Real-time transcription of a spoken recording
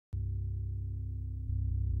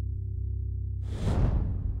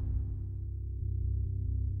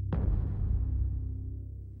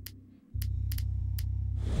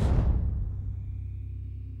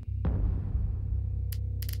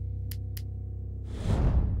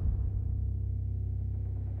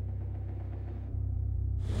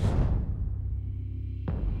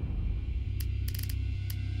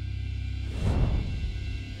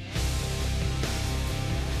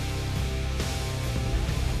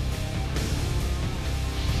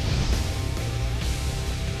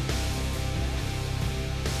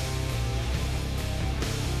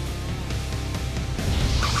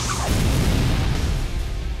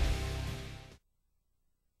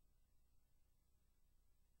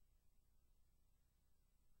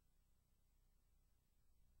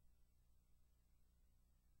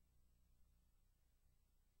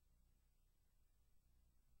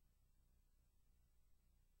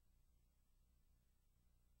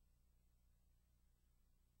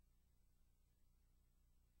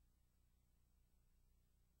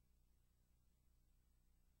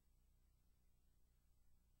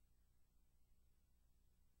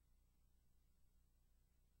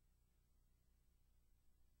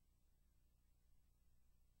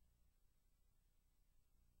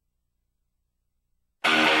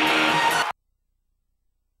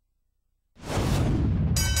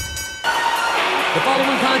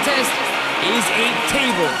following contest is a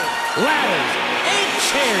table, ladders, and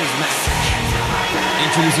chairs match.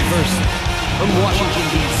 Introducing first, from Washington,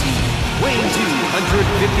 D.C., weighing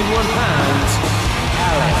 251 pounds,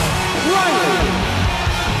 Alex Riley.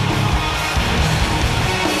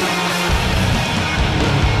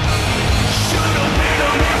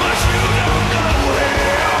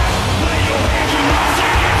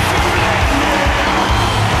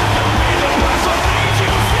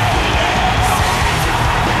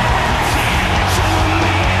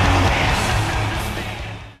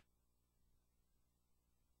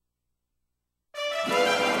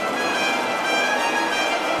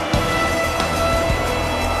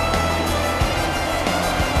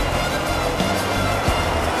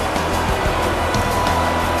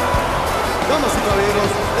 Damas y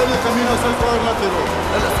caballeros, en el camino hacia el cuadrilátero,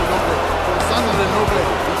 él es su nombre, con sangre noble,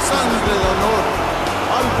 con sangre de honor,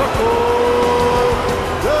 Alberto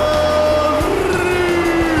Del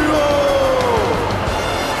Rio.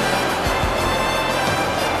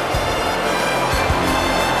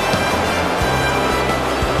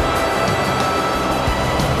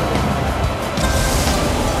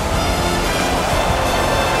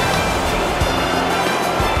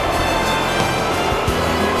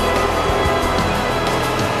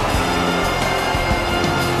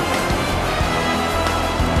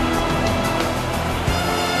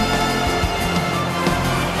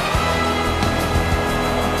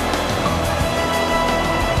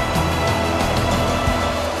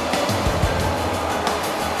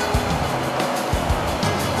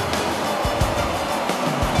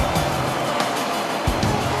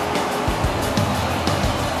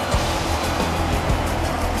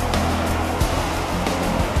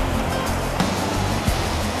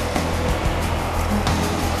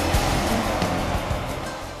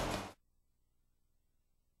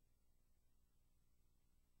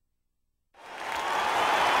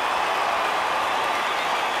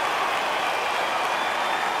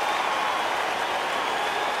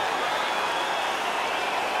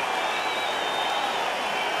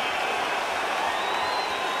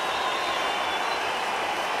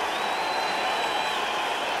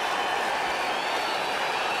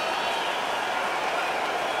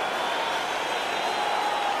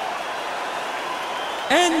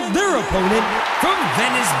 And their opponent, from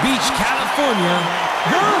Venice Beach, California,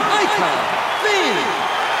 the Icon Finn.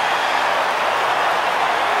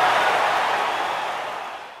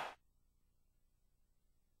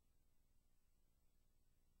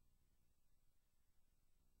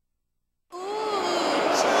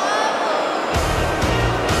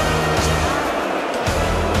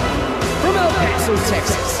 From El Paso,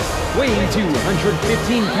 Texas, weighing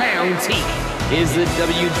 215 pounds each, is the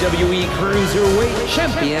WWE Cruiserweight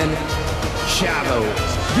Champion, Chavo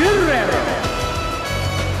Guererro.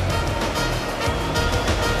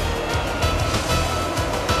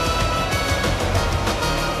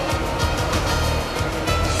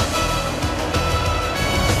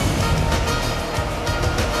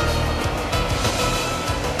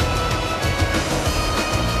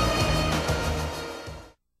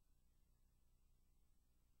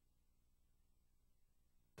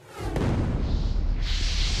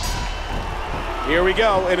 Here we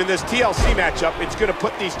go, and in this TLC matchup, it's going to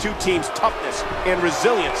put these two teams' toughness and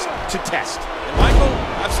resilience to test. And Michael,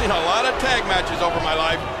 I've seen a lot of tag matches over my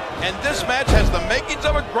life, and this match has the makings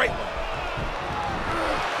of a great one.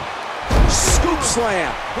 Scoop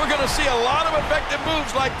slam. We're going to see a lot of effective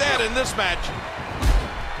moves like that in this match.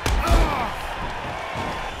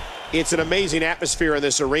 It's an amazing atmosphere in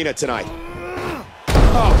this arena tonight.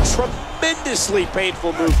 Oh, tremendously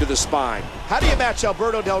painful move to the spine. How do you match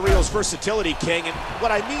Alberto Del Rio's versatility, King? And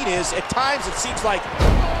what I mean is, at times it seems like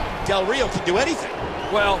Del Rio can do anything.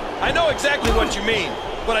 Well, I know exactly what you mean,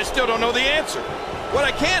 but I still don't know the answer. What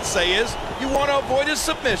I can say is, you want to avoid his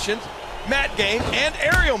submissions, mat game, and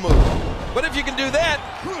aerial moves. But if you can do that,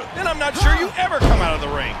 then I'm not sure you ever come out of the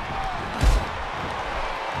ring.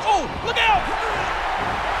 Oh, look out!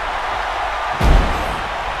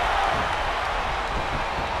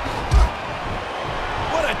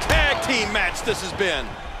 Tag team match this has been.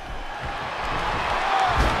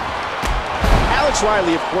 Alex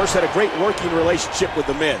Riley, of course, had a great working relationship with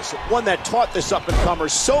The Miz, one that taught this up-and-comer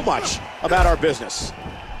so much about our business.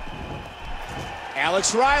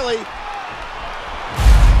 Alex Riley.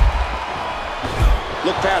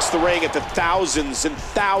 Look past the ring at the thousands and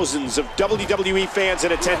thousands of WWE fans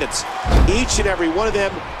in attendance. Each and every one of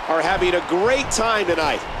them are having a great time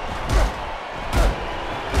tonight.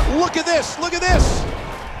 Look at this, look at this.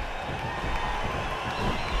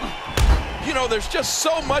 You know, there's just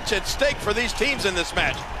so much at stake for these teams in this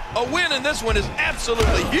match. A win in this one is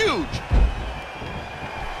absolutely huge.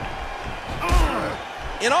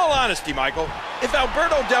 In all honesty, Michael, if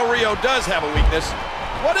Alberto Del Rio does have a weakness,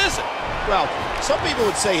 what is it? Well, some people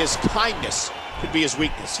would say his kindness could be his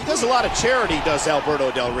weakness. He does a lot of charity, does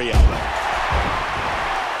Alberto Del Rio.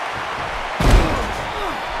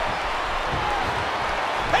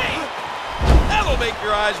 Hey! That'll make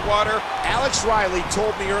your eyes water. Alex Riley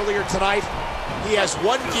told me earlier tonight he has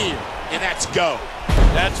one gear, and that's go.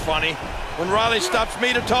 That's funny. When Riley stops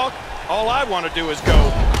me to talk, all I want to do is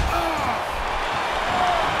go.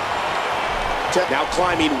 Now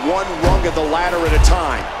climbing one rung of the ladder at a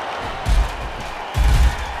time.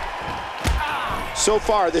 So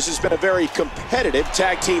far, this has been a very competitive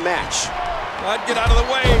tag team match. I'd get out of the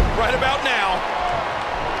way right about now.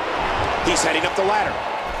 He's heading up the ladder.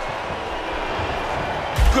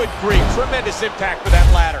 Good grief, tremendous impact with that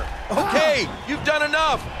ladder. Okay, you've done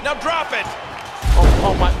enough. Now drop it.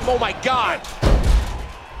 Oh my God.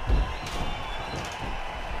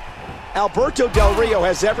 Alberto Del Rio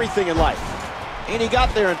has everything in life, and he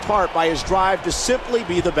got there in part by his drive to simply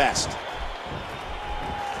be the best.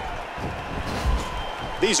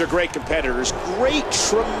 These are great competitors, great,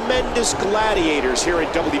 tremendous gladiators here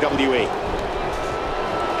at WWE.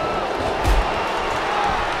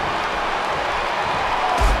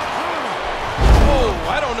 Oh,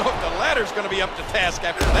 I don't know if the ladder's going to be up to task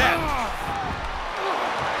after that.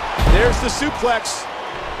 There's the suplex.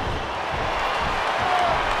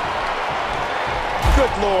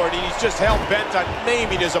 Good Lord, and he's just hell-bent on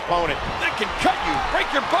maiming his opponent. That can cut you, break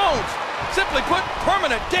your bones. Simply put,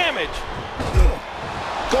 permanent damage.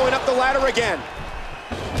 Going up the ladder again.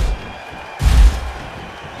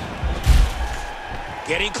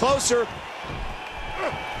 Getting closer.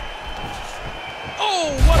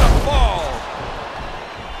 Oh, what a fall.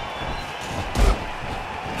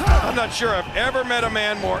 I'm not sure I've ever met a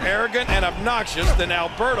man more arrogant and obnoxious than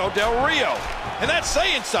Alberto Del Rio. And that's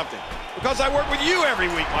saying something, because I work with you every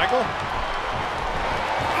week, Michael.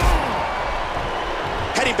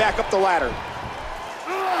 Heading back up the ladder.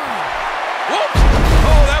 Whoops!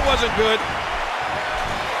 Oh, that wasn't good.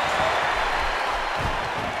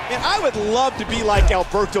 And I would love to be like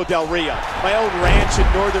Alberto Del Rio, my own ranch in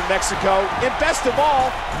northern Mexico. And best of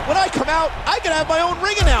all, when I come out, I can have my own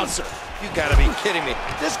ring announcer. You gotta be kidding me.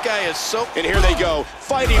 This guy is so... And here they go,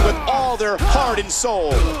 fighting with all their heart and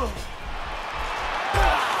soul.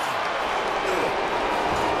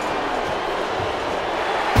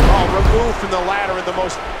 Oh, removed from the ladder in the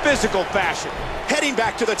most physical fashion. Heading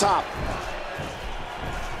back to the top.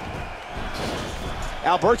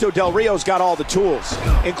 Alberto Del Rio's got all the tools,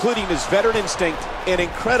 including his veteran instinct and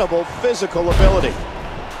incredible physical ability.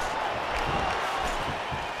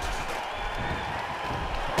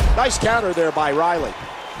 Nice counter there by Riley.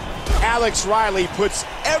 Alex Riley puts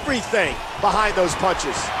everything behind those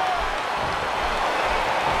punches.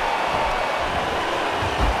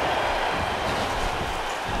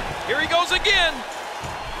 Here he goes again.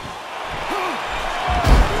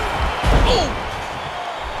 Oh!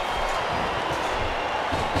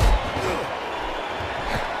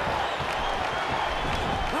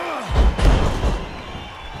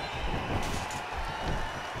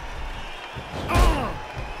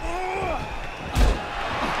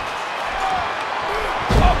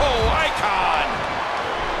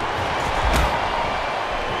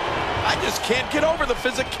 Can't get over the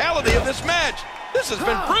physicality of this match. This has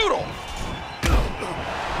been brutal.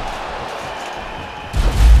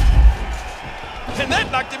 And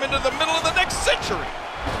that knocked him into the middle of the next century.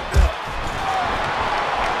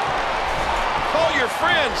 Call your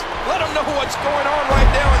friends. Let them know what's going on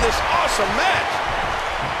right now in this awesome match.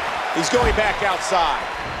 He's going back outside.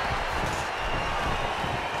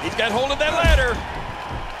 He's got hold of that ladder.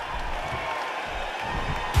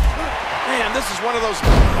 Man, this is one of those...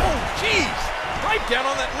 Oh, geez. Right down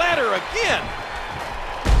on that ladder again.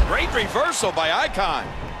 Great reversal by Icon.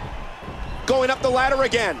 Going up the ladder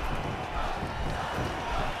again.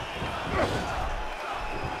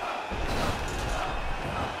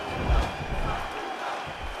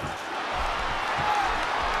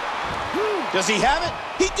 Does he have it?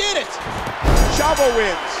 He did it! Chavo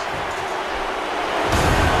wins.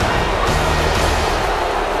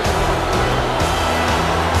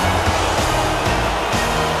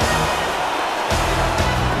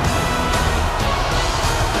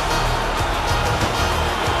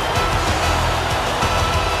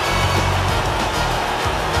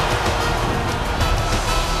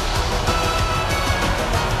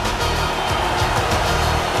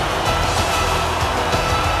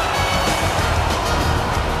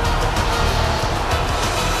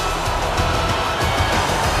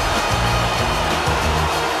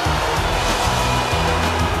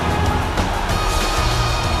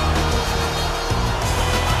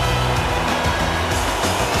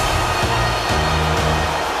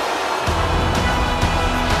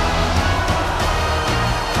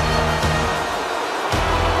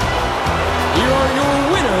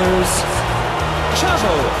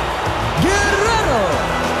 Alberto Guerrero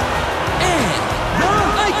and the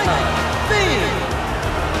Icon Fame.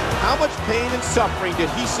 How much pain and suffering did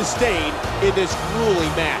he sustain in this grueling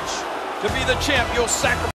match? To be the champ, you'll sacrifice